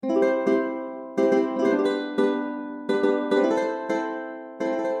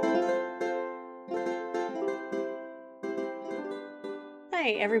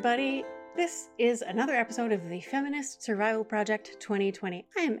everybody. This is another episode of the Feminist Survival Project 2020.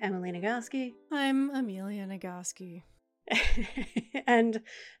 I am Emily Nagoski. I'm Amelia Nagoski. And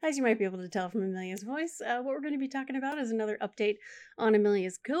as you might be able to tell from Amelia's voice, what we're going to be talking about is another update on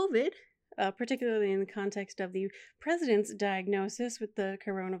Amelia's COVID, particularly in the context of the president's diagnosis with the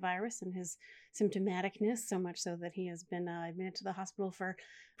coronavirus and his symptomaticness, so much so that he has been admitted to the hospital for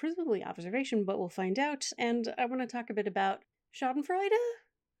presumably observation, but we'll find out. And I want to talk a bit about Schadenfreude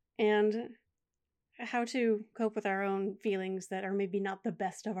and how to cope with our own feelings that are maybe not the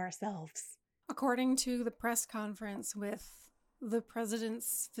best of ourselves. According to the press conference with the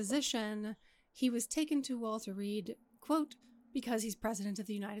president's physician, he was taken to Walter Reed, quote, because he's president of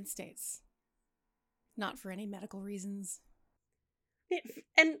the United States. Not for any medical reasons.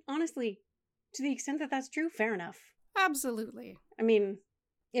 And honestly, to the extent that that's true, fair enough. Absolutely. I mean,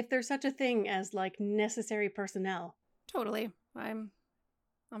 if there's such a thing as, like, necessary personnel. Totally.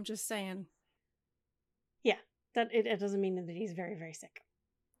 I'm just saying. Yeah, that it doesn't mean that he's very, very sick.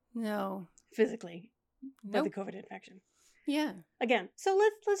 No. Physically. Nope. With the COVID infection. Yeah. Again, so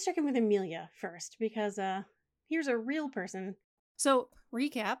let's check in with Amelia first, because here's a real person. So,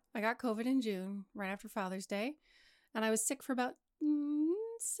 recap, I got COVID in June, right after Father's Day, and I was sick for about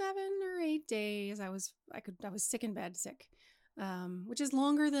 7 or 8 days. I was sick in bed, which is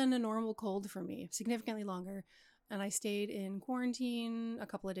longer than a normal cold for me, significantly longer. And I stayed in quarantine a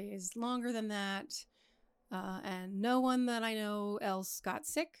couple of days longer than that. And no one that I know else got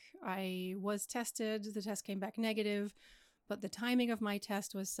sick. I was tested. The test came back negative. But the timing of my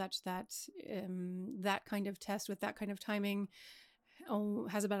test was such that that kind of test with that kind of timing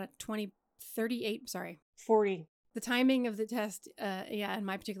has about a 40. The timing of the test, and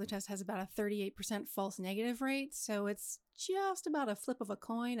my particular test has about a 38% false negative rate. So it's just about a flip of a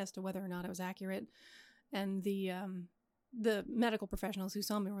coin as to whether or not it was accurate. And the medical professionals who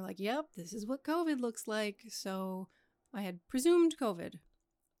saw me were like, yep, this is what COVID looks like. So I had presumed COVID.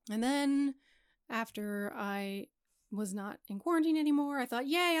 And then after I was not in quarantine anymore, I thought,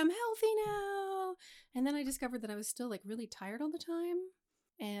 yay, I'm healthy now. And then I discovered that I was still like really tired all the time.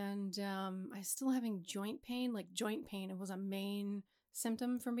 And I was still having joint pain. Like joint pain was a main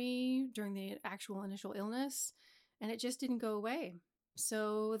symptom for me during the actual initial illness. And it just didn't go away.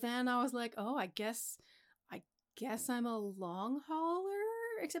 So then I was like, oh, I guess I'm a long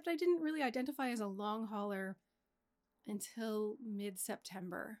hauler, except I didn't really identify as a long hauler until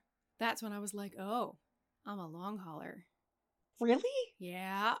mid-September. That's when I was like, oh, I'm a long hauler. Really?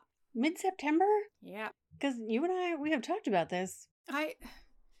 Yeah. Mid-September? Yeah. Because you and we have talked about this. I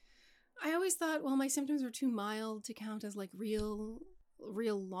always thought, well, my symptoms were too mild to count as like real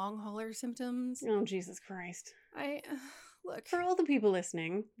long hauler symptoms. Oh, Jesus Christ. Look. For all the people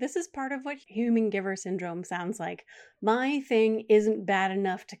listening, this is part of what human giver syndrome sounds like. My thing isn't bad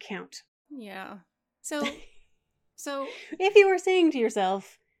enough to count. Yeah. So if you were saying to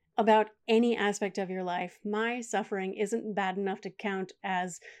yourself about any aspect of your life, my suffering isn't bad enough to count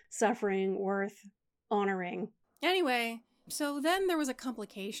as suffering worth honoring. Anyway, so then there was a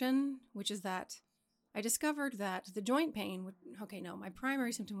complication, which is that I discovered that the joint pain my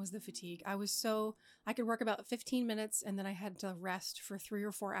primary symptom was the fatigue. I could work about 15 minutes and then I had to rest for 3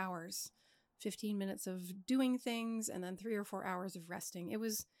 or 4 hours. 15 minutes of doing things and then 3 or 4 hours of resting. It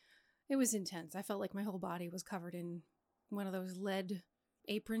was intense. I felt like my whole body was covered in one of those lead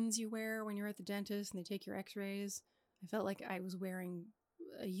aprons you wear when you're at the dentist and they take your x-rays. I felt like I was wearing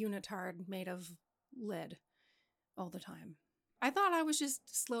a unitard made of lead all the time. I thought I was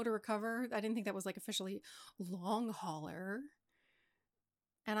just slow to recover. I didn't think that was like officially long hauler.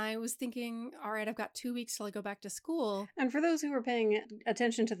 And I was thinking, all right, I've got 2 weeks till I go back to school. And for those who were paying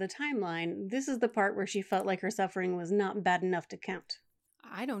attention to the timeline, this is the part where she felt like her suffering was not bad enough to count.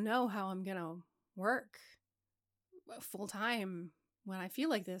 I don't know how I'm going to work full time when I feel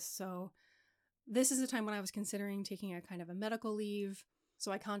like this. So this is the time when I was considering taking a kind of a medical leave.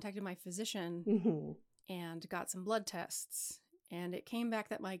 So I contacted my physician and got some blood tests. And it came back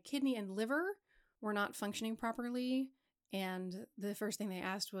that my kidney and liver were not functioning properly. And the first thing they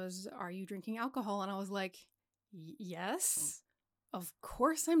asked was, are you drinking alcohol? And I was like, yes, of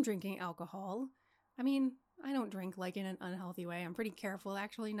course I'm drinking alcohol. I mean, I don't drink like in an unhealthy way. I'm pretty careful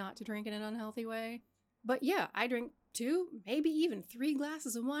actually not to drink in an unhealthy way. But yeah, I drink 2, maybe even 3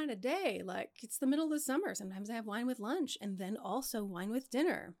 glasses of wine a day. Like it's the middle of the summer. Sometimes I have wine with lunch and then also wine with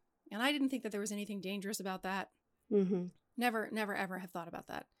dinner. And I didn't think that there was anything dangerous about that. Never, ever have thought about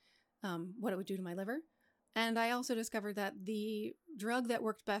that, what it would do to my liver. And I also discovered that the drug that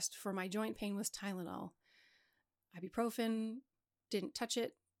worked best for my joint pain was Tylenol. Ibuprofen, didn't touch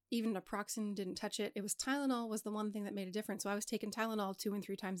it. Even naproxen didn't touch it. It was Tylenol was the one thing that made a difference. So I was taking Tylenol 2 and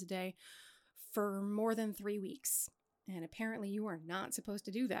 3 times a day for more than 3 weeks. And apparently you are not supposed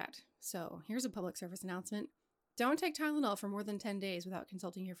to do that. So here's a public service announcement. Don't take Tylenol for more than 10 days without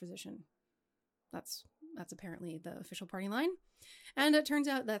consulting your physician. That's apparently the official party line. And it turns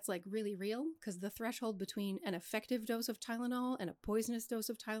out that's like really real, because the threshold between an effective dose of Tylenol and a poisonous dose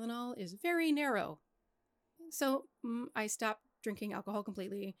of Tylenol is very narrow. So I stopped drinking alcohol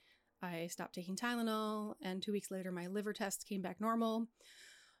completely. I stopped taking Tylenol, and 2 weeks later my liver test came back normal.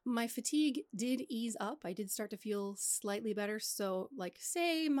 My fatigue did ease up. I did start to feel slightly better. So like,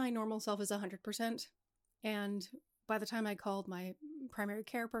 say my normal self is 100%. And by the time I called my primary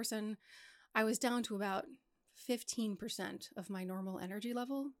care person, I was down to about 15% of my normal energy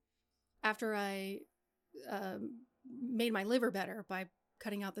level. After I made my liver better by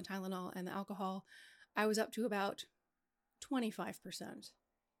cutting out the Tylenol and the alcohol, I was up to about 25%,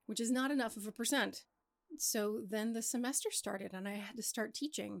 which is not enough of a percent. So then the semester started and I had to start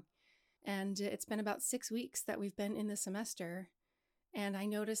teaching. And it's been about 6 weeks that we've been in the semester. And I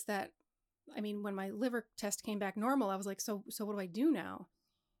noticed that, I mean, when my liver test came back normal, I was like, so what do I do now?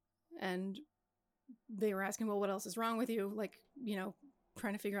 And they were asking, well, what else is wrong with you? Like, you know,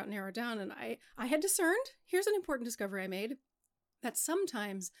 trying to figure out, narrow it down. And I had discerned, here's an important discovery I made, that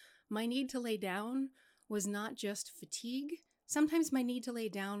sometimes my need to lay down was not just fatigue. Sometimes my need to lay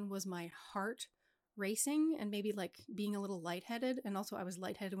down was my heart racing and maybe like being a little lightheaded. And also I was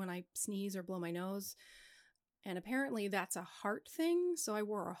lightheaded when I sneeze or blow my nose. And apparently that's a heart thing. So I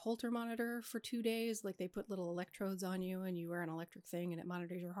wore a Holter monitor for 2 days. Like they put little electrodes on you and you wear an electric thing and it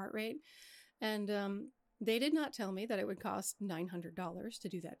monitors your heart rate. And they did not tell me that it would cost $900 to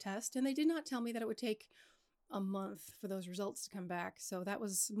do that test. And they did not tell me that it would take a month for those results to come back. So that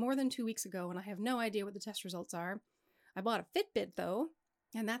was more than 2 weeks ago and I have no idea what the test results are. I bought a Fitbit though,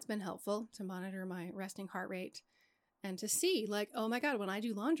 and that's been helpful to monitor my resting heart rate and to see like, oh my God, when I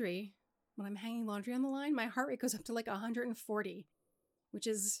do laundry, when I'm hanging laundry on the line, my heart rate goes up to like 140, which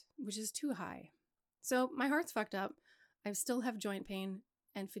is too high. So my heart's fucked up. I still have joint pain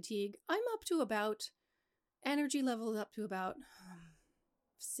and fatigue. I'm up to about, energy level up to about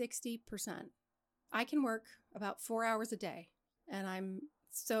 60%. I can work about 4 hours a day, and I'm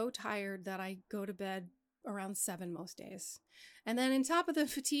so tired that I go to bed around 7 most days. And then on top of the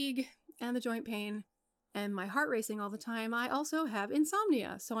fatigue and the joint pain and my heart racing all the time, I also have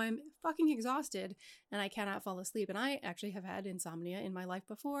insomnia. So I'm fucking exhausted and I cannot fall asleep. And I actually have had insomnia in my life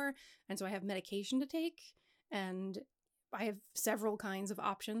before. And so I have medication to take, and I have several kinds of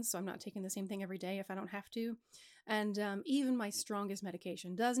options. So I'm not taking the same thing every day if I don't have to. And even my strongest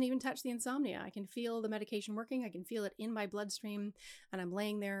medication doesn't even touch the insomnia. I can feel the medication working. I can feel it in my bloodstream, and I'm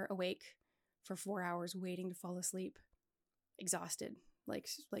laying there awake for 4 hours waiting to fall asleep, exhausted, like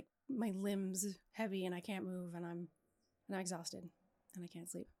my limbs heavy and I can't move, and I'm exhausted and I can't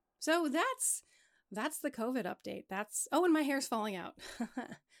sleep. So that's the COVID update. And my hair's falling out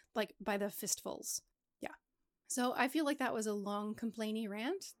like by the fistfuls. Yeah. So I feel like that was a long complainy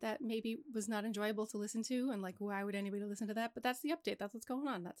rant that maybe was not enjoyable to listen to, and like, why would anybody listen to that? But that's the update. That's what's going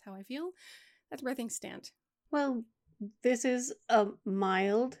on. That's how I feel. That's where things stand. Well, this is a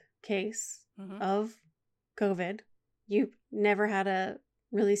mild case of COVID. You never had a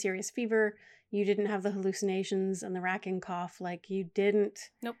really serious fever. You didn't have the hallucinations and the racking cough. Like, you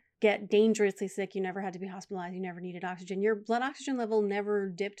didn't get dangerously sick. You never had to be hospitalized. You never needed oxygen. Your blood oxygen level never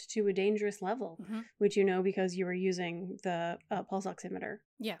dipped to a dangerous level, which you know because you were using the pulse oximeter.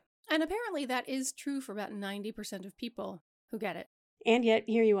 Yeah. And apparently that is true for about 90% of people who get it. And yet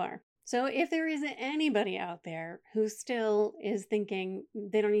here you are. So if there is anybody out there who still is thinking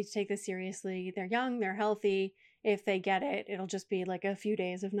they don't need to take this seriously, they're young, they're healthy, if they get it, it'll just be like a few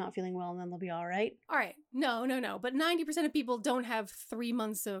days of not feeling well and then they'll be all right. All right. No. But 90% of people don't have 3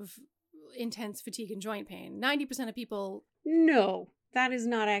 months of intense fatigue and joint pain. 90% of people... No, that is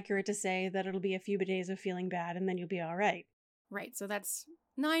not accurate to say that it'll be a few days of feeling bad and then you'll be all right. Right. So that's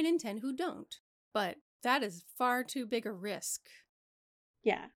 9 in 10 who don't. But that is far too big a risk.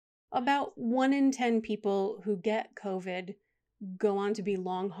 Yeah. About 1 in 10 people who get COVID go on to be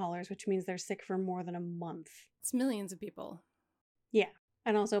long haulers, which means they're sick for more than a month. It's millions of people. Yeah.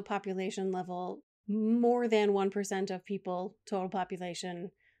 And also population level, more than 1% of people, total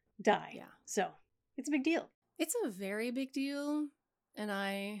population, die. Yeah. So it's a big deal. It's a very big deal. And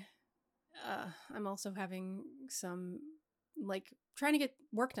I'm also having some, like, trying to get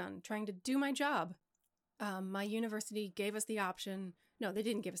work done, trying to do my job. My university gave us the option. No, they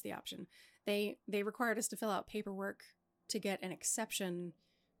didn't give us the option. They required us to fill out paperwork to get an exception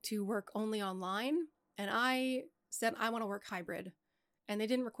to work only online. And I said, I want to work hybrid. And they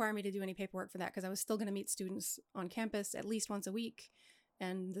didn't require me to do any paperwork for that because I was still going to meet students on campus at least once a week.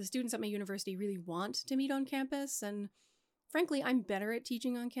 And the students at my university really want to meet on campus. And frankly, I'm better at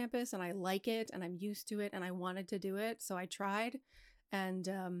teaching on campus and I like it and I'm used to it and I wanted to do it. So I tried and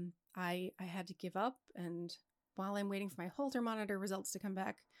I had to give up. And while I'm waiting for my Holter monitor results to come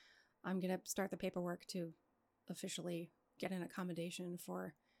back, I'm going to start the paperwork to officially get an accommodation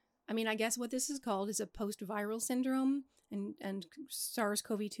for, I guess what this is called is a post-viral syndrome. And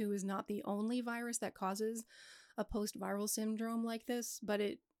SARS-CoV-2 is not the only virus that causes a post-viral syndrome like this, but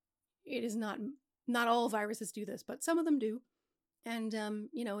it is not all viruses do this, but some of them do. And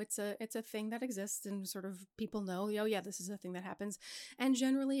it's a thing that exists and sort of people know, oh yeah, this is a thing that happens. And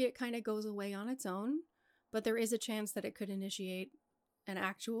generally it kind of goes away on its own, but there is a chance that it could initiate an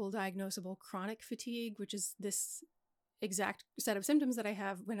actual diagnosable chronic fatigue, which is this exact set of symptoms that I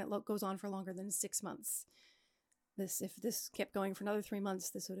have when it goes on for longer than 6 months. If this kept going for another 3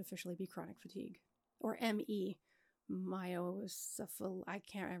 months, this would officially be chronic fatigue, or ME, myoencephalitis. I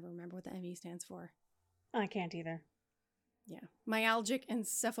can't ever remember what the ME stands for. I can't either. Yeah, myalgic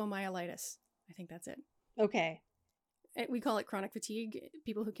encephalomyelitis. I think that's it. Okay. We call it chronic fatigue.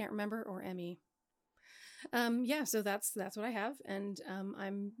 People who can't remember, or ME. So that's what I have, and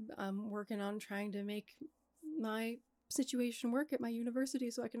I'm working on trying to make my situation work at my university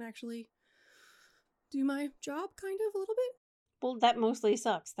so I can actually do my job kind of a little bit. Well, that mostly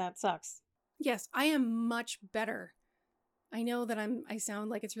sucks. That sucks. Yes, I am much better. I know that I sound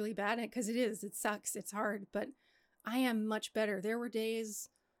like it's really bad because it is. It sucks. It's hard, but I am much better. There were days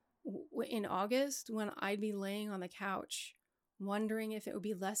in August when I'd be laying on the couch wondering if it would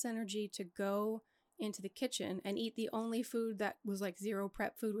be less energy to go into the kitchen and eat the only food that was like zero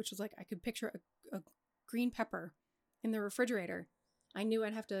prep food, which was like I could picture a green pepper in the refrigerator. I knew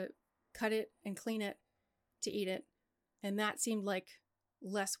I'd have to cut it and clean it to eat it. And that seemed like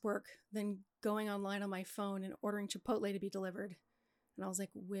less work than going online on my phone and ordering Chipotle to be delivered. And I was like,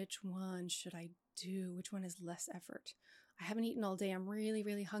 which one should I do? Which one is less effort? I haven't eaten all day. I'm really,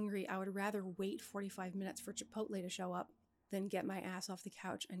 really hungry. I would rather wait 45 minutes for Chipotle to show up than get my ass off the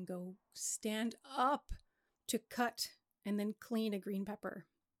couch and go stand up to cut and then clean a green pepper.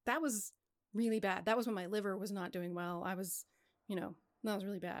 That was really bad. That was when my liver was not doing well. That was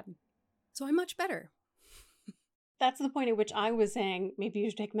really bad. So I'm much better. That's the point at which I was saying maybe you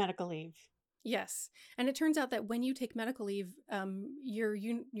should take medical leave. Yes. And it turns out that when you take medical leave,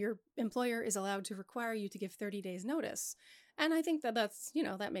 your employer is allowed to require you to give 30 days notice. And I think that's,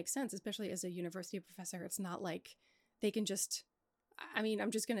 that makes sense, especially as a university professor. It's not like they can just,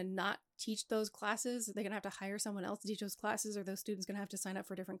 I'm just going to not teach those classes. They're going to have to hire someone else to teach those classes, or those students going to have to sign up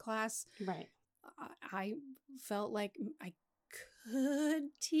for a different class. Right. I felt like I could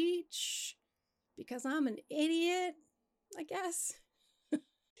teach because I'm an idiot, I guess.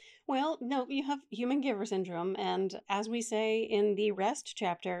 Well, no, you have human giver syndrome. And as we say in the rest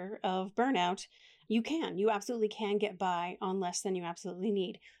chapter of Burnout, you absolutely can get by on less than you absolutely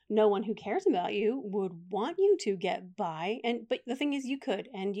need. No one who cares about you would want you to get by. But the thing is, you could,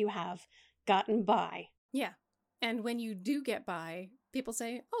 and you have gotten by. Yeah. And when you do get by, people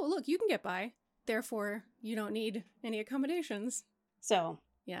say, oh, look, you can get by. Therefore, you don't need any accommodations. So,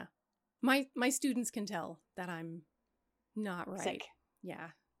 yeah. My students can tell that I'm not right. Sick. Yeah.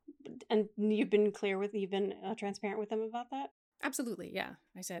 And you've been transparent with them about that? Absolutely, yeah.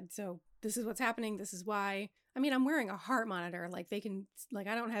 I said, so this is what's happening. This is why. I'm wearing a heart monitor. I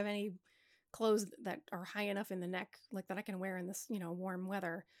don't have any clothes that are high enough in the neck, that I can wear in this, warm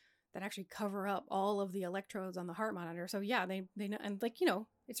weather that actually cover up all of the electrodes on the heart monitor. So yeah, they know, and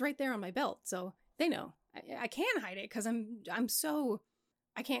it's right there on my belt. So they know. I can hide it because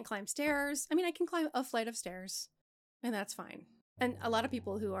I can't climb stairs. I can climb a flight of stairs, and that's fine. And a lot of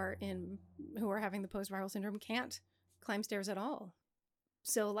people who are having the post-viral syndrome can't climb stairs at all.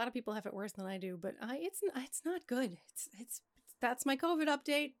 So a lot of people have it worse than I do, but it's not good. That's my COVID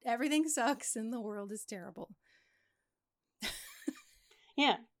update. Everything sucks and the world is terrible.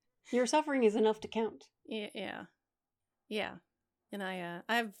 Yeah. Your suffering is enough to count. Yeah. And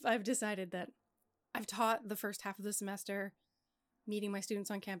I've decided that I've taught the first half of the semester, meeting my students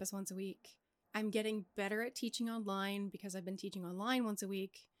on campus once a week. I'm getting better at teaching online because I've been teaching online once a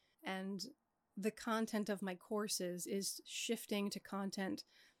week, and the content of my courses is shifting to content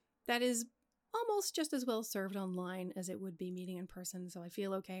that is almost just as well served online as it would be meeting in person. So I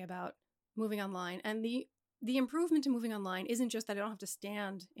feel okay about moving online. And the improvement to moving online isn't just that I don't have to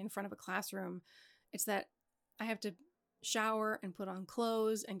stand in front of a classroom. It's that I have to shower and put on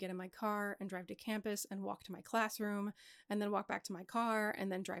clothes and get in my car and drive to campus and walk to my classroom and then walk back to my car and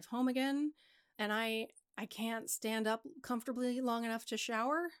then drive home again. And I I can't stand up comfortably long enough to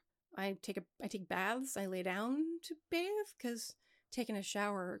shower. I take baths. I lay down to bathe because taking a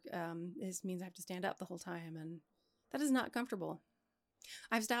shower means I have to stand up the whole time, and that is not comfortable.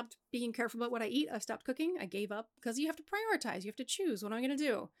 I've stopped being careful about what I eat. I've stopped cooking. I gave up because you have to prioritize. You have to choose. What am I going to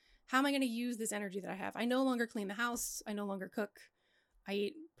do? How am I going to use this energy that I have? I no longer clean the house. I no longer cook. I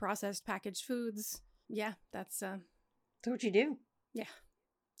eat processed packaged foods. Yeah, that's what you do. Yeah,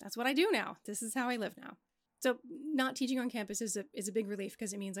 that's what I do now. This is how I live now. So not teaching on campus is a big relief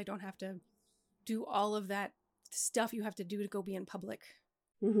because it means I don't have to do all of that stuff you have to do to go be in public.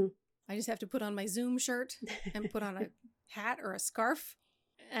 Mm-hmm. I just have to put on my Zoom shirt and put on a hat or a scarf,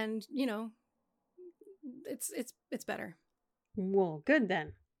 and it's better. Well, good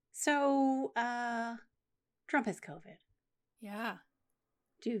then. So, Trump has COVID. Yeah.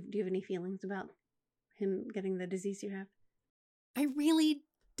 Do you have any feelings about him getting the disease you have? I really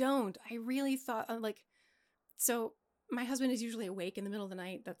don't. I really thought so my husband is usually awake in the middle of the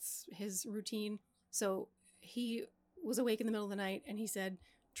night. That's his routine. So he was awake in the middle of the night and he said,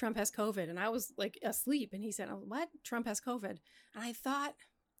 Trump has COVID. And I was like asleep. And he said, oh, what? Trump has COVID. And I thought,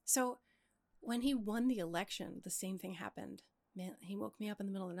 so when he won the election, the same thing happened. Man, he woke me up in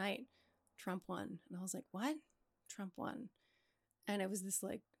the middle of the night. Trump won. And I was like, what? Trump won. And it was this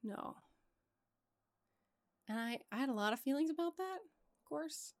like, no. And I had a lot of feelings about that, of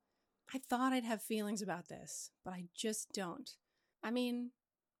course. I thought I'd have feelings about this, but I just don't. I mean,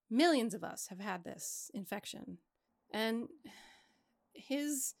 millions of us have had this infection. And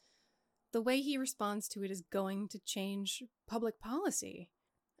the way he responds to it is going to change public policy.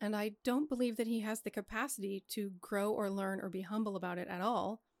 And I don't believe that he has the capacity to grow or learn or be humble about it at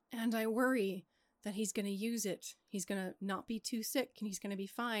all. And I worry that he's going to use it. He's going to not be too sick and he's going to be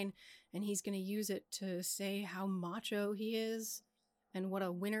fine. And he's going to use it to say how macho he is and what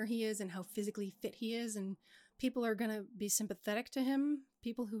a winner he is and how physically fit he is. And people are going to be sympathetic to him.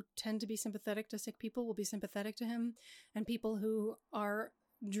 People who tend to be sympathetic to sick people will be sympathetic to him. And people who are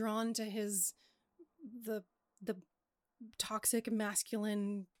drawn to the toxic,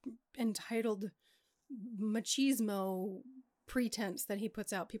 masculine, entitled machismo pretense that he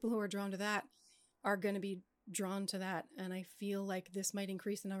puts out, people who are drawn to that are going to be drawn to that. And I feel like this might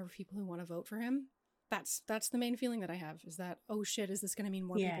increase the number of people who want to vote for him. That's the main feeling that I have, is that, oh shit, is this going to mean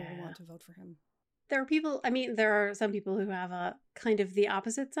more people will want to vote for him? There are some people who have a kind of the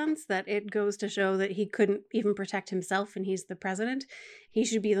opposite sense, that it goes to show that he couldn't even protect himself and he's the president. He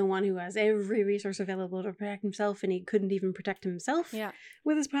should be the one who has every resource available to protect himself, and he couldn't even protect himself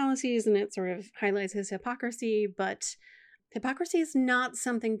with his policies, and it sort of highlights his hypocrisy. But hypocrisy is not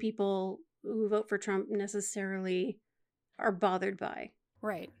something people who vote for Trump necessarily are bothered by.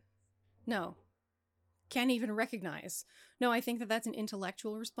 Right. No. Can't even recognize. No, I think that that's an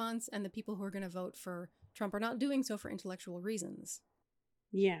intellectual response, and the people who are going to vote for Trump are not doing so for intellectual reasons.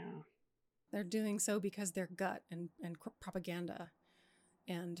 Yeah. They're doing so because their gut and propaganda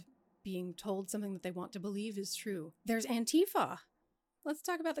and being told something that they want to believe is true. There's Antifa. Let's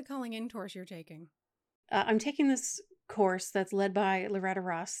talk about the calling in course you're taking. I'm taking this course that's led by Loretta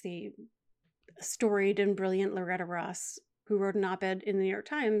Ross, the storied and brilliant Loretta Ross, who wrote an op-ed in the New York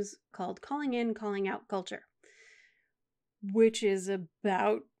Times called Calling In, Calling Out Culture, which is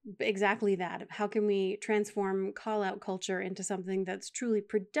about exactly that. How can we transform call-out culture into something that's truly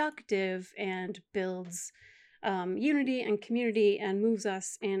productive and builds unity and community and moves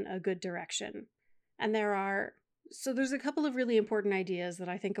us in a good direction? And there's a couple of really important ideas that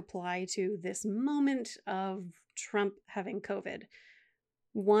I think apply to this moment of Trump having COVID.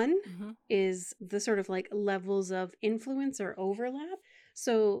 One is the sort of like levels of influence or overlap.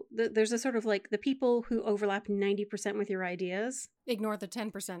 So there's a sort of like the people who overlap 90% with your ideas. Ignore the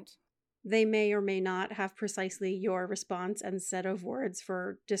 10%. They may or may not have precisely your response and set of words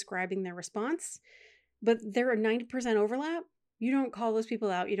for describing their response. But there are 90% overlap. You don't call those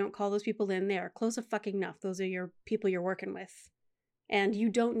people out. You don't call those people in. They are close enough. Those are your people you're working with. And you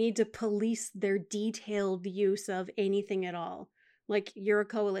don't need to police their detailed use of anything at all. Like, you're a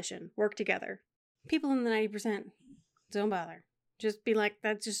coalition. Work together. People in the 90%, don't bother. Just be like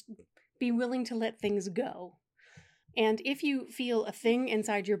that. Just be willing to let things go. And if you feel a thing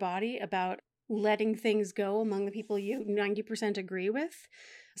inside your body about letting things go among the people you 90% agree with,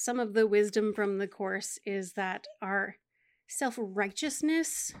 some of the wisdom from the course is that our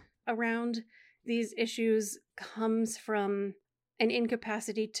self-righteousness around these issues comes from an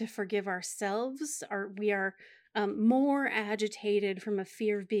incapacity to forgive ourselves. We are more agitated from a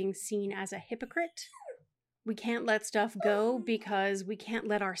fear of being seen as a hypocrite. We can't let stuff go because we can't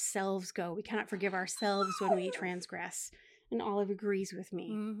let ourselves go. We cannot forgive ourselves when we transgress. And Olive agrees with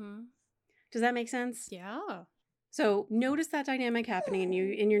me. Mm-hmm. Does that make sense? Yeah. So notice that dynamic happening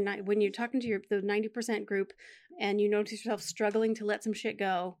when you're talking to the 90% group and you notice yourself struggling to let some shit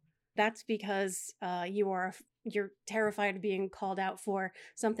go. That's because you're terrified of being called out for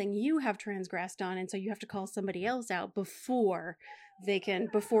something you have transgressed on, and so you have to call somebody else out before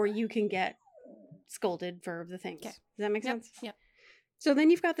you can get scolded for the things. Okay. Does that make sense? Yep. So then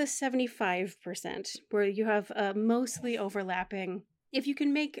you've got the 75% where you have mostly overlapping. If you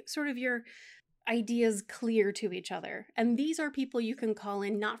can make sort of your ideas clear to each other. And these are people you can call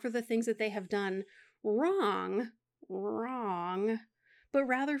in not for the things that they have done wrong, but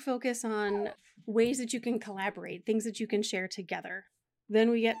rather focus on ways that you can collaborate, things that you can share together.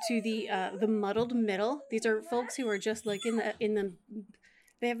 Then we get to the muddled middle. These are folks who are just like in the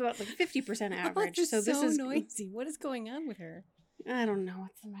they have about like 50% average. Oh, so this is noisy. What is going on with her? I don't know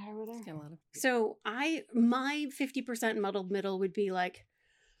what's the matter with her. It's got a lot of... So my 50% muddled middle would be like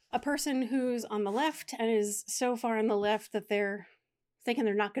a person who's on the left and is so far on the left that they're thinking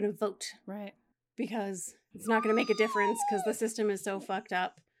they're not going to vote. Right. Because it's not going to make a difference because the system is so fucked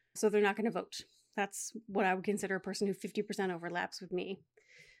up. So they're not going to vote. That's what I would consider a person who 50% overlaps with me.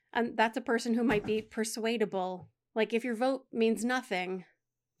 And that's a person who might be persuadable. Like if your vote means nothing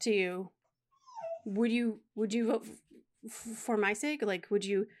to you, would you vote for my sake? Like would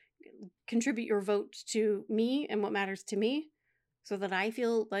you contribute your vote to me and what matters to me? So that I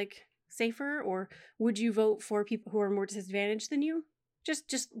feel like safer, or would you vote for people who are more disadvantaged than you?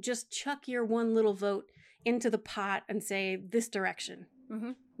 Just chuck your one little vote into the pot and say this direction.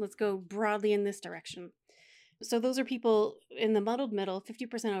 Mm-hmm. Let's go broadly in this direction. So those are people in the muddled middle,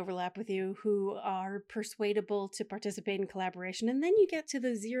 50% overlap with you, who are persuadable to participate in collaboration. And then you get to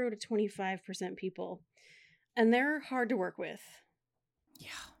the 0 to 25% people, and they're hard to work with.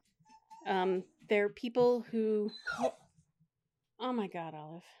 Yeah. They're people who... Oh my God,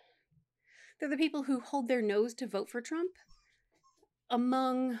 Olive. They're the people who hold their nose to vote for Trump.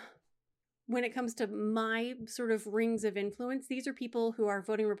 When it comes to my sort of rings of influence, these are people who are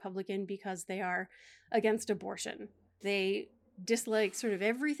voting Republican because they are against abortion. They dislike sort of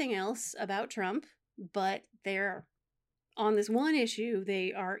everything else about Trump, but they're on this one issue,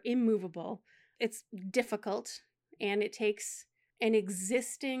 they are immovable. It's difficult, and it takes an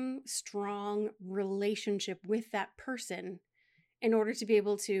existing strong relationship with that person in order to be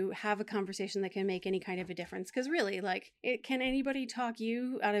able to have a conversation that can make any kind of a difference. Because really, like, can anybody talk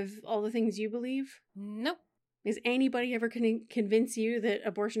you out of all the things you believe? Nope. Is anybody ever going to convince you that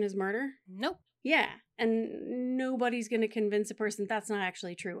abortion is murder? Nope. Yeah, and nobody's going to convince a person that's not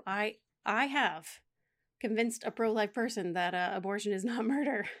actually true. I have convinced a pro-life person that abortion is not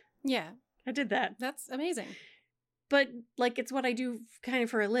murder. Yeah. I did that. That's amazing. But, like, it's what I do kind of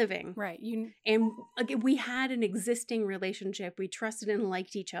for a living. Right. And again, we had an existing relationship. We trusted and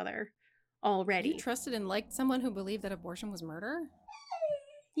liked each other already. You trusted and liked someone who believed that abortion was murder?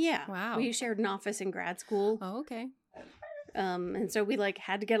 Yeah. Wow. We shared an office in grad school. Oh, okay. And so we, like,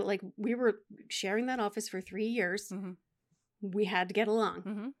 had to get, like, we were sharing that office for 3 years. Mm-hmm. We had to get along.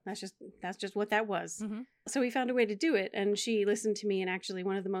 Mm-hmm. That's just what that was. Mm-hmm. So we found a way to do it. And she listened to me. And actually,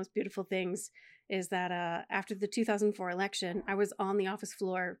 one of the most beautiful things is that after the 2004 election, I was on the office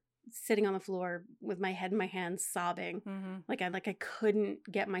floor, sitting on the floor with my head in my hands, sobbing. Mm-hmm. Like I couldn't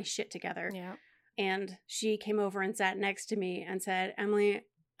get my shit together. Yeah. And she came over and sat next to me and said, Emily,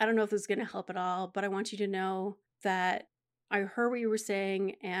 I don't know if this is going to help at all, but I want you to know that I heard what you were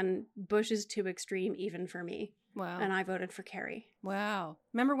saying, and Bush is too extreme even for me. Wow. And I voted for Kerry. Wow.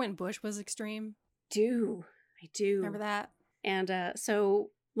 Remember when Bush was extreme? I do. Remember that? And so,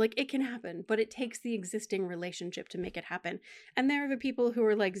 like, it can happen, but it takes the existing relationship to make it happen. And there are the people who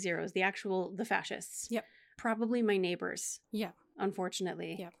are like zeros, the fascists. Yep. Probably my neighbors. Yeah.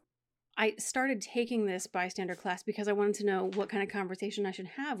 Unfortunately. Yep. I started taking this bystander class because I wanted to know what kind of conversation I should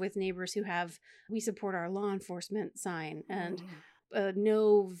have with neighbors who have "We support our law enforcement" sign and an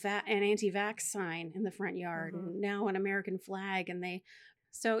anti-vax sign in the front yard, and now an American flag,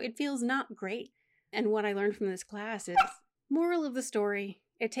 so it feels not great. And what I learned from this class is, moral of the story,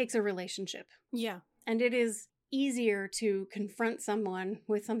 it takes a relationship. Yeah. And it is easier to confront someone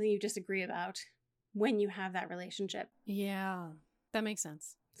with something you disagree about when you have that relationship. Yeah. That makes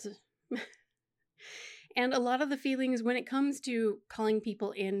sense. And a lot of the feelings when it comes to calling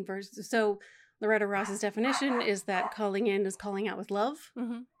people in versus... So Loretta Ross's definition is that calling in is calling out with love.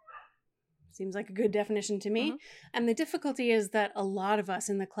 Mm-hmm. Seems like a good definition to me. Mm-hmm. And the difficulty is that a lot of us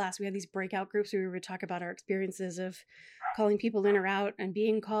in the class, we had these breakout groups where we would talk about our experiences of calling people in or out and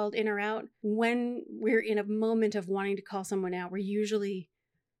being called in or out. When we're in a moment of wanting to call someone out, we're usually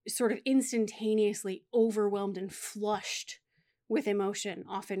sort of instantaneously overwhelmed and flushed with emotion,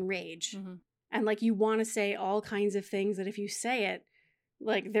 often rage. Mm-hmm. And like you want to say all kinds of things that if you say it,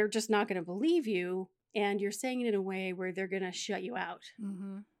 like they're just not going to believe you. And you're saying it in a way where they're going to shut you out,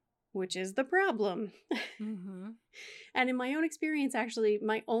 Mm-hmm. which is the problem. Mm-hmm. And in my own experience, actually,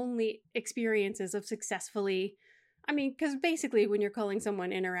 my only experiences of successfully, I mean, because basically when you're calling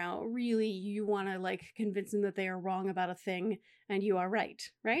someone in or out, really you want to like convince them that they are wrong about a thing and you are right,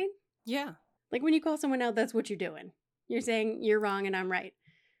 right? Yeah. Like when you call someone out, that's what you're doing. You're saying you're wrong and I'm right.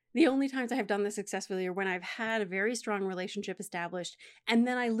 The only times I have done this successfully are when I've had a very strong relationship established and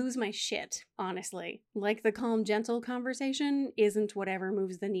then I lose my shit, honestly. Like the calm, gentle conversation isn't whatever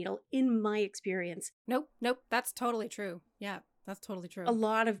moves the needle in my experience. Nope. That's totally true. Yeah, that's totally true. A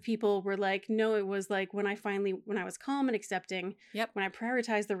lot of people were like, no, it was like when I was calm and accepting, Yep. when I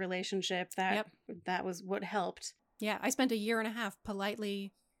prioritized the relationship, that was what helped. Yeah, I spent a year and a half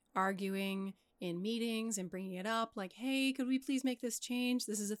politely arguing in meetings and bringing it up like, hey, could we please make this change?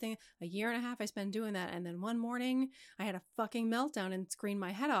 This is a thing. A year and a half I spent doing that. And then one morning I had a fucking meltdown and screamed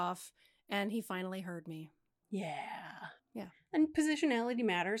my head off. And he finally heard me. Yeah. Yeah. And positionality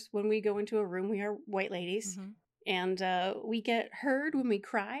matters. When we go into a room, we are white ladies. Mm-hmm. And we get heard when we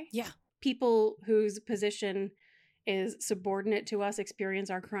cry. Yeah. People whose position is subordinate to us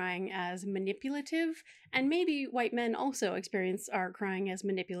experience our crying as manipulative. And maybe white men also experience our crying as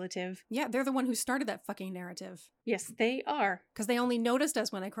manipulative. Yeah, they're the one who started that fucking narrative. Yes, they are. Because they only noticed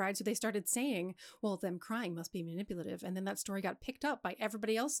us when I cried, so they started saying, well, them crying must be manipulative. And then that story got picked up by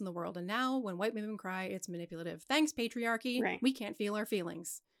everybody else in the world. And now when white women cry, it's manipulative. Thanks, patriarchy. Right. We can't feel our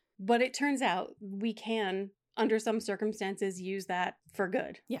feelings. But it turns out we can, under some circumstances, use that for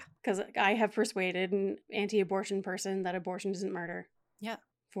good. Yeah. Because I have persuaded an anti-abortion person that abortion isn't murder. Yeah.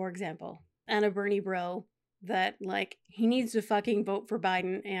 For example. And a Bernie bro that, like, he needs to fucking vote for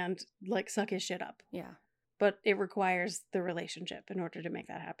Biden and, like, suck his shit up. Yeah. But it requires the relationship in order to make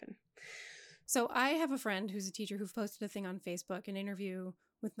that happen. So I have a friend who's a teacher who posted a thing on Facebook, an interview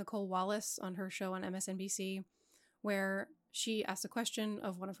with Nicole Wallace on her show on MSNBC, where she asked a question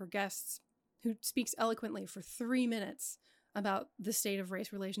of one of her guests who speaks eloquently for 3 minutes about the state of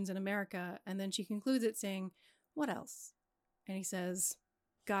race relations in America. And then she concludes it saying, what else? And he says,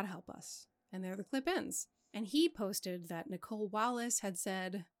 God help us. And there the clip ends. And he posted that Nicole Wallace had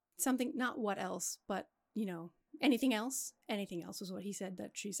said something, not what else, but, you know, anything else. Anything else was what he said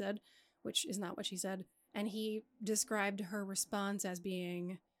that she said, which is not what she said. And he described her response as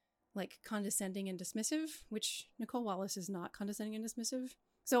being like condescending and dismissive, which Nicole Wallace is not condescending and dismissive.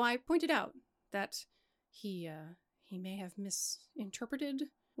 So I pointed out that he may have misinterpreted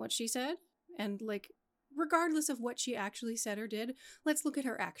what she said. And like, regardless of what she actually said or did, let's look at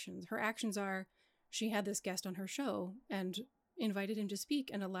her actions. Her actions are, she had this guest on her show and invited him to speak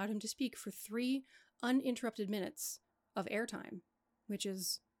and allowed him to speak for 3 uninterrupted minutes of airtime, which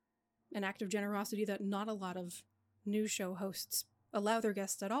is an act of generosity that not a lot of news show hosts allow their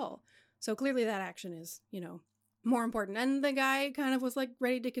guests at all. So clearly that action is, you know, more important. And the guy kind of was like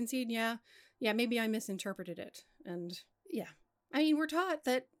ready to concede, yeah, maybe I misinterpreted it. And yeah, I mean, we're taught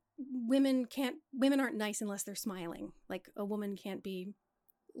that women aren't nice unless they're smiling. Like a woman can't be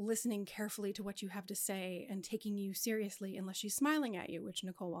listening carefully to what you have to say and taking you seriously unless she's smiling at you, which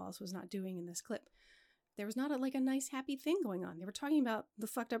Nicole Wallace was not doing in this clip. There was not a nice, happy thing going on. They were talking about the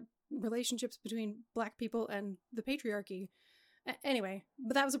fucked up relationships between Black people and the patriarchy. Anyway,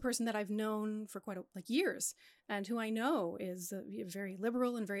 but that was a person that I've known for quite years, and who I know is very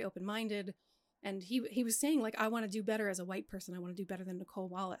liberal and very open-minded. And he was saying, like, I want to do better as a white person. I want to do better than Nicole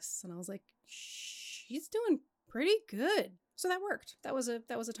Wallace. And I was like, she's doing pretty good. So that worked. That was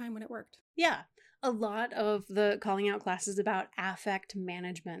a time when it worked. Yeah. A lot of the calling out class is about affect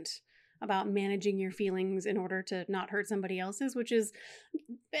management, about managing your feelings in order to not hurt somebody else's, which is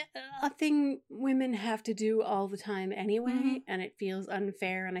a thing women have to do all the time anyway, Mm-hmm. and it feels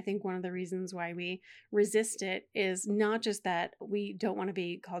unfair. And I think one of the reasons why we resist it is not just that we don't want to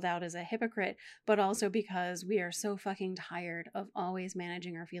be called out as a hypocrite, but also because we are so fucking tired of always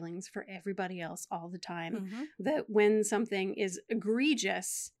managing our feelings for everybody else all the time, Mm-hmm. that when something is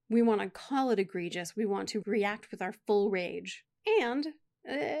egregious, we want to call it egregious. We want to react with our full rage. And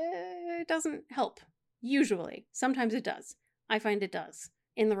it doesn't help. Usually. Sometimes it does. I find it does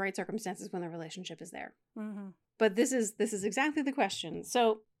in the right circumstances when the relationship is there. Mm-hmm. But this is exactly the question.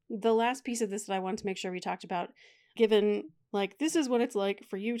 So the last piece of this that I wanted to make sure we talked about, given like this is what it's like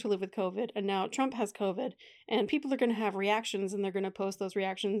for you to live with COVID, and now Trump has COVID, and people are going to have reactions, and they're going to post those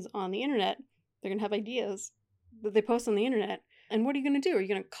reactions on the internet. They're going to have ideas that they post on the internet. And what are you going to do? Are you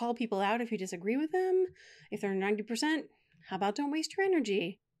going to call people out if you disagree with them? If they're 90%? How about don't waste your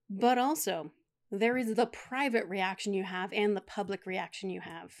energy? But also, there is the private reaction you have and the public reaction you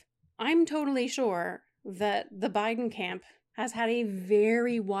have. I'm totally sure that the Biden camp has had a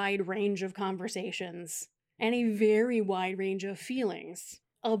very wide range of conversations and a very wide range of feelings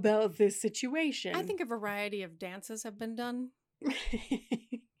about this situation. I think a variety of dances have been done.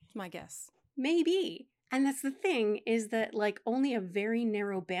 It's my guess. Maybe. And that's the thing, is that like only a very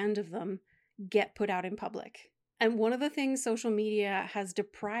narrow band of them get put out in public. And one of the things social media has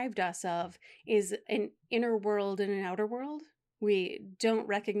deprived us of is an inner world and an outer world. We don't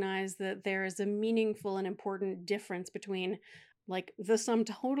recognize that there is a meaningful and important difference between like the sum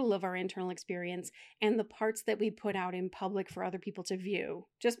total of our internal experience and the parts that we put out in public for other people to view.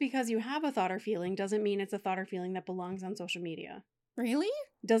 Just because you have a thought or feeling doesn't mean it's a thought or feeling that belongs on social media. Really?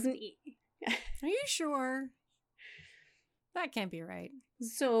 Doesn't Are you sure? That can't be right.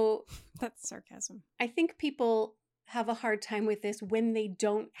 So That's sarcasm. I think people have a hard time with this when they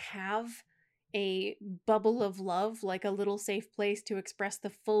don't have a bubble of love, like a little safe place to express the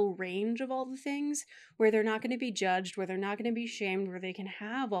full range of all the things, where they're not going to be judged, where they're not going to be shamed, where they can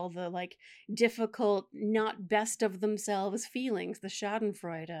have all the like difficult, not best of themselves feelings, the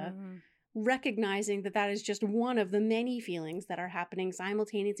Schadenfreude. Mm-hmm. Recognizing that that is just one of the many feelings that are happening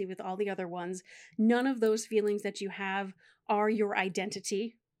simultaneously with all the other ones. None of those feelings that you have are your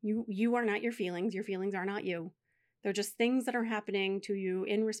identity. You are not your feelings. Your feelings are not you. They're just things that are happening to you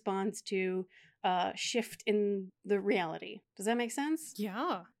in response to a shift in the reality. Does that make sense?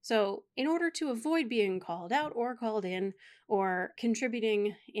 Yeah. So in order to avoid being called out or called in or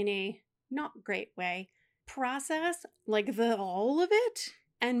contributing in a not great way, process like the all of it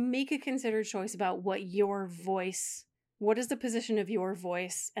and make a considered choice about what is the position of your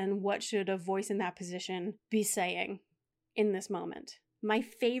voice, and what should a voice in that position be saying in this moment. My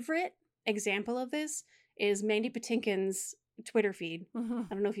favorite example of this is Mandy Patinkin's Twitter feed. Mm-hmm.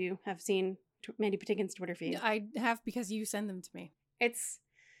 I don't know if you have seen Mandy Patinkin's Twitter feed. I have, because you send them to me. It's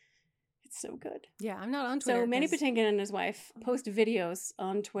so good. Yeah, I'm not on Twitter. So Mandy Patinkin and his wife post videos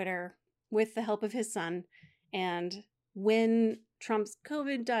on Twitter with the help of his son, and when Trump's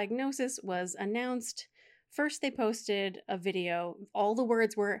COVID diagnosis was announced, first they posted a video. All the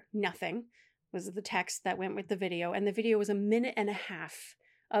words were nothing, was the text that went with the video. And the video was 1.5 minutes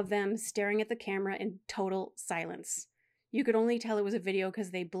of them staring at the camera in total silence. You could only tell it was a video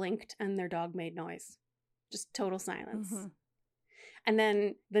because they blinked and their dog made noise. Just total silence. Mm-hmm. And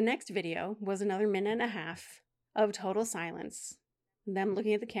then the next video was another 1.5 minutes of total silence. Them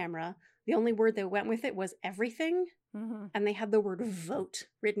looking at the camera. The only word that went with it was everything. Mm-hmm. And they had the word vote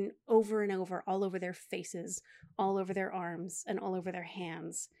written over and over, all over their faces, all over their arms, and all over their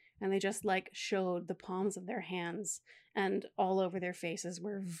hands. And they just like showed the palms of their hands, and all over their faces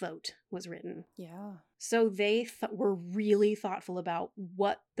where vote was written. Yeah. So they were really thoughtful about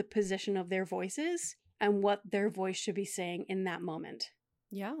what the position of their voice is and what their voice should be saying in that moment.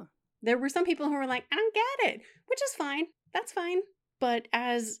 Yeah. There were some people who were like, I don't get it, which is fine. That's fine. But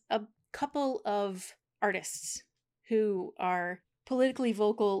as a couple of artists who are politically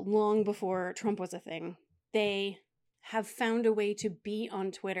vocal long before Trump was a thing, they have found a way to be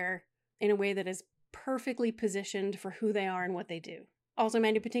on Twitter in a way that is perfectly positioned for who they are and what they do. Also,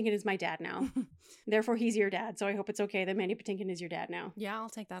 Mandy Patinkin is my dad now. Therefore, he's your dad. So I hope it's okay that Mandy Patinkin is your dad now. Yeah, I'll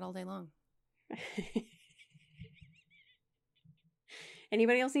take that all day long.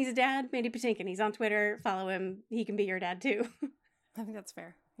 Anybody else needs a dad? Mandy Patinkin. He's on Twitter. Follow him. He can be your dad too. I think that's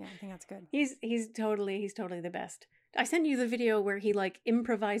fair. Yeah, I think that's good. He's totally the best. I sent you the video where he like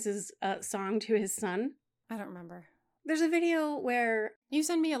improvises a song to his son. I don't remember. There's a video where You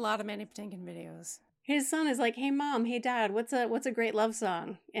send me a lot of Mandy Patinkin videos. his son is like, "Hey mom, hey dad, what's a great love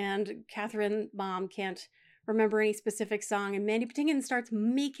song?" And Catherine, mom, can't remember any specific song, and Mandy Patinkin starts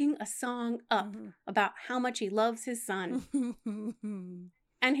making a song up about how much he loves his son.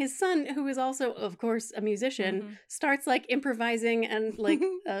 And his son, who is also, of course, a musician, starts like improvising and like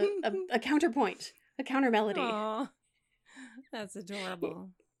a counterpoint, a counter melody. Aww, that's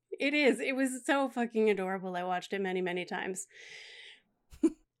adorable. It is. It was so fucking adorable. I watched it many, many times.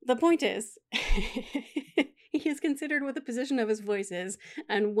 The point is, he has considered what the position of his voice is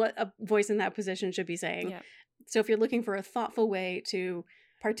and what a voice in that position should be saying. Yep. So if you're looking for a thoughtful way to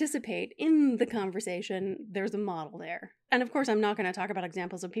participate in the conversation, there's a model there. And of course, I'm not going to talk about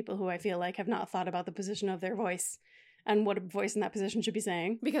examples of people who I feel like have not thought about the position of their voice and what a voice in that position should be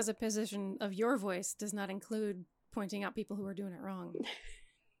saying. Because a position of your voice does not include pointing out people who are doing it wrong.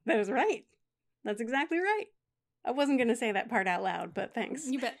 That is right. That's exactly right. I wasn't going to say that part out loud, but thanks.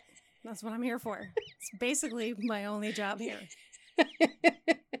 You bet. That's what I'm here for. It's basically my only job here.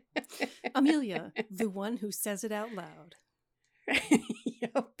 Amelia, the one who says it out loud.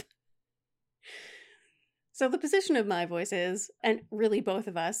 Yep. So the position of my voice is, and really both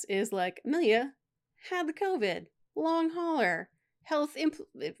of us, is like, Amelia had the COVID, long hauler, health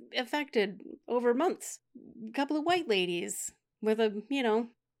affected over months, a couple of white ladies with a,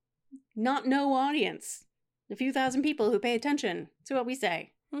 not no audience, a few thousand people who pay attention to what we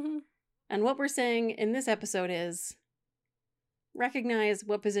say. Mm-hmm. And what we're saying in this episode is recognize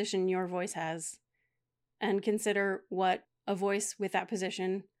what position your voice has and consider what a voice with that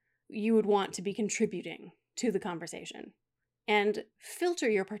position you would want to be contributing to the conversation. And filter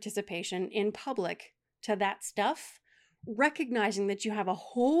your participation in public to that stuff, recognizing that you have a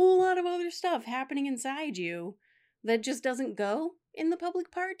whole lot of other stuff happening inside you that just doesn't go in the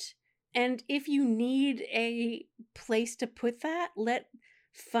public part. And if you need a place to put that,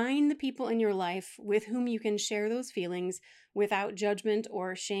 find the people in your life with whom you can share those feelings without judgment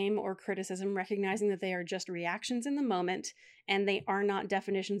or shame or criticism, recognizing that they are just reactions in the moment and they are not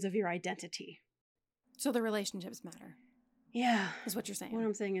definitions of your identity. So the relationships matter. Yeah. Is what you're saying. What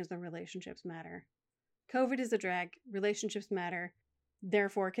I'm saying is the relationships matter. COVID is a drag. Relationships matter.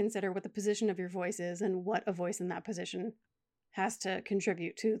 Therefore, consider what the position of your voice is and what a voice in that position has to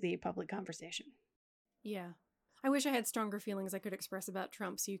contribute to the public conversation. Yeah. I wish I had stronger feelings I could express about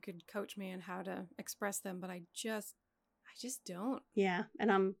Trump so you could coach me on how to express them, but I just don't. Yeah,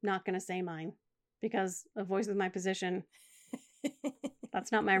 and I'm not going to say mine because a voice with my position,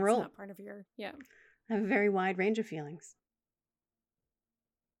 that's not my role. It's not part of your, yeah. I have a very wide range of feelings.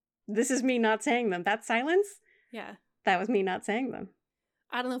 This is me not saying them. That silence? Yeah. That was me not saying them.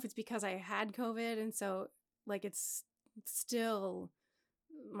 I don't know if it's because I had COVID and so, like, it's still...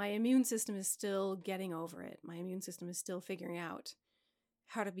 My immune system is still getting over it. My immune system is still figuring out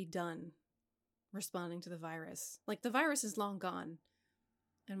how to be done responding to the virus. Like, the virus is long gone,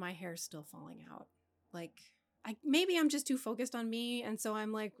 and my hair's still falling out. Like, maybe I'm just too focused on me, and so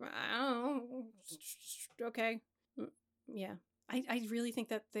I'm like, I don't know, okay. Yeah. I really think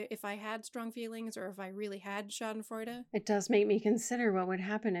that if I had strong feelings, or if I really had schadenfreude... It does make me consider what would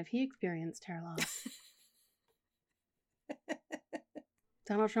happen if he experienced hair loss.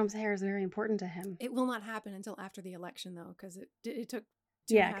 Donald Trump's hair is very important to him. It will not happen until after the election, though, because it took 2.5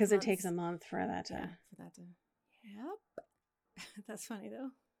 Yeah, because it months. takes a month for that to... Yep. That's funny, though.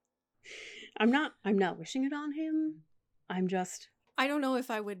 I'm not wishing it on him. I don't know if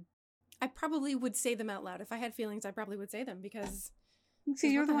I probably would say them out loud. If I had feelings, I probably would say them because...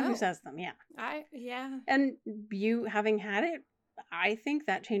 See, you're the one who says them, yeah. Yeah. And you having had it, I think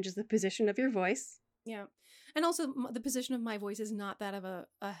that changes the position of your voice. Yeah. And also, the position of my voice is not that of a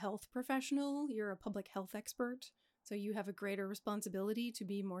health professional. You're a public health expert. So you have a greater responsibility to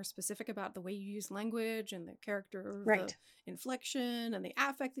be more specific about the way you use language and the character of the inflection and the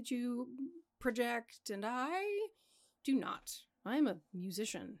affect that you project. And I do not. I'm a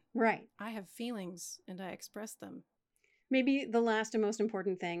musician. Right. I have feelings and I express them. Maybe the last and most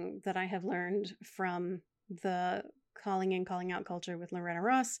important thing that I have learned from the calling in, calling out culture with Loretta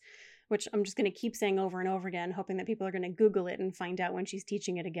Ross, which I'm just going to keep saying over and over again, hoping that people are going to Google it and find out when she's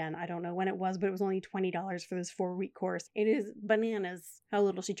teaching it again. I don't know when it was, but it was only $20 for this 4-week course. It is bananas how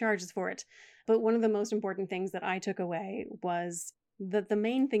little she charges for it. But one of the most important things that I took away was that the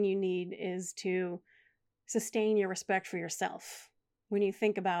main thing you need is to sustain your respect for yourself. When you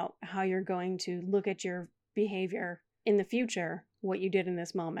think about how you're going to look at your behavior in the future, what you did in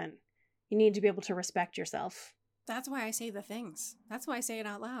this moment, you need to be able to respect yourself. That's why I say the things. That's why I say it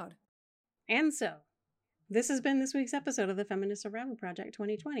out loud. And so, this has been this week's episode of the Feminist Survival Project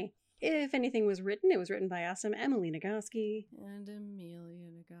 2020. If anything was written, it was written by awesome Emily Nagoski. And Amelia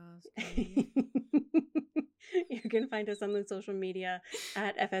Nagoski. You can find us on the social media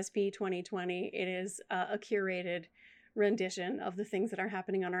at FSP 2020. It is a curated rendition of the things that are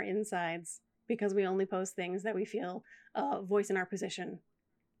happening on our insides because we only post things that we feel a voice in our position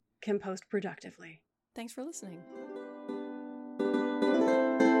can post productively. Thanks for listening.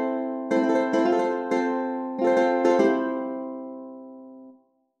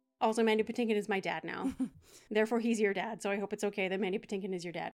 Also, Mandy Patinkin is my dad now. Therefore, he's your dad, so I hope it's okay that Mandy Patinkin is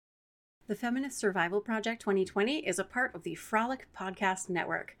your dad. The Feminist Survival Project 2020 is a part of the Frolic Podcast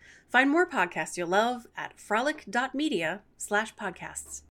Network. Find more podcasts you'll love at frolic.media/podcasts.